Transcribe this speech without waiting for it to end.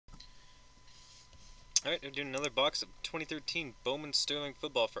Alright, I'm doing another box of 2013 Bowman Sterling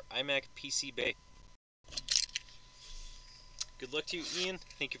Football for imacpcbay. Good luck to you, Ian.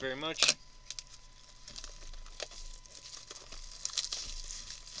 Thank you very much.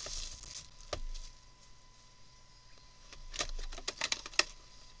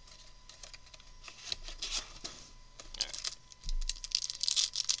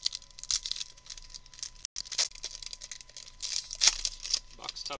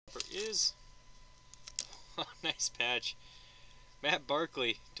 Box topper is... Oh, nice patch. Matt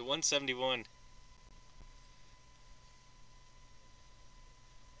Barkley to 171.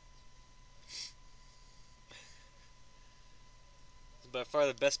 This is by far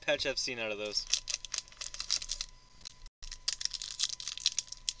the best patch I've seen out of those.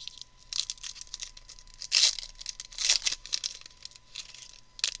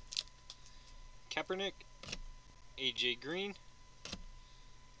 Kaepernick, AJ Green,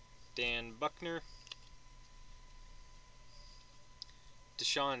 Dan Buckner,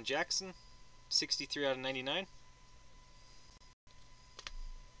 Deshaun Jackson, 63 out of 99.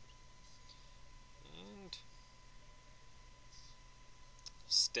 And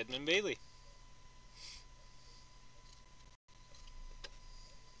Stedman Bailey.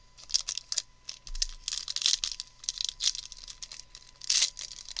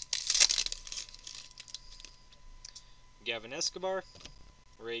 Gavin Escobar,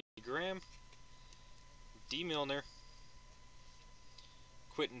 Ray Graham, D. Milner,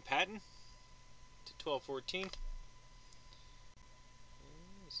 Quentin Patton to 1214.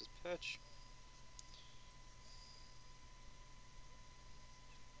 This is patch.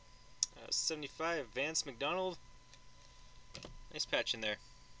 75 Vance McDonald. Nice patch in there.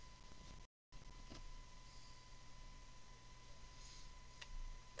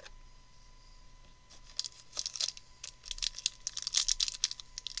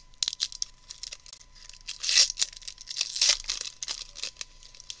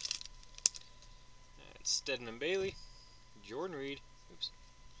 Stedman Bailey, Jordan Reed,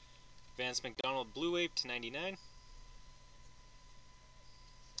 Vance McDonald Blue Wave to 99,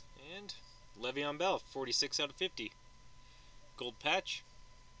 and Le'Veon Bell 46 out of 50. Gold patch.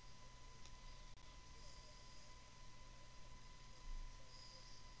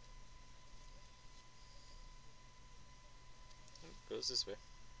 It goes this way.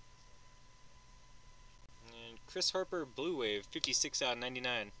 And Chris Harper Blue Wave 56 out of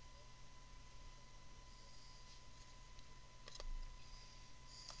 99.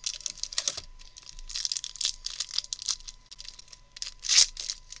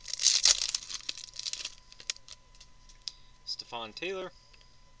 Stephon Taylor,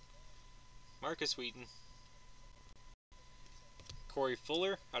 Marcus Wheaton, Corey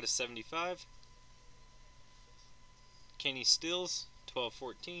Fuller out of 75, Kenny Stills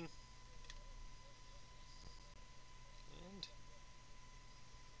 1214, and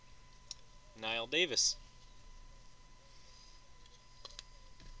Niall Davis.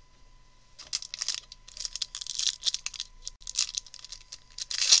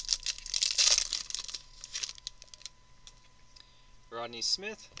 Rodney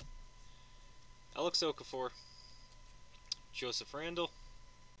Smith, Alex Okafor, Joseph Randall,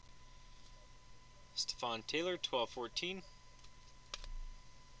 Stephon Taylor 1214, and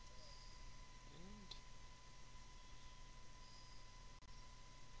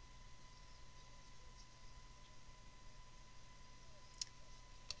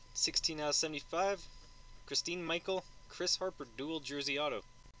 16 out of 75, Christine Michael, Chris Harper dual jersey auto.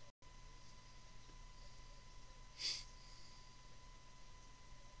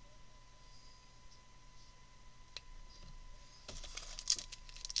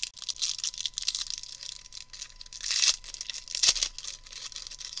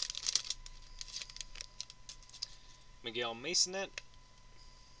 Miguel Masonet,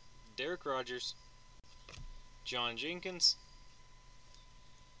 Derek Rogers, John Jenkins,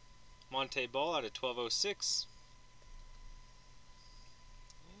 Monte Ball out of 1206,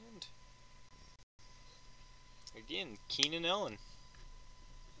 and again Keenan Allen.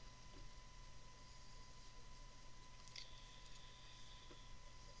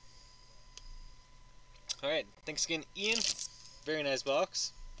 Alright, thanks again, Ian. Very nice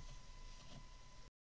box.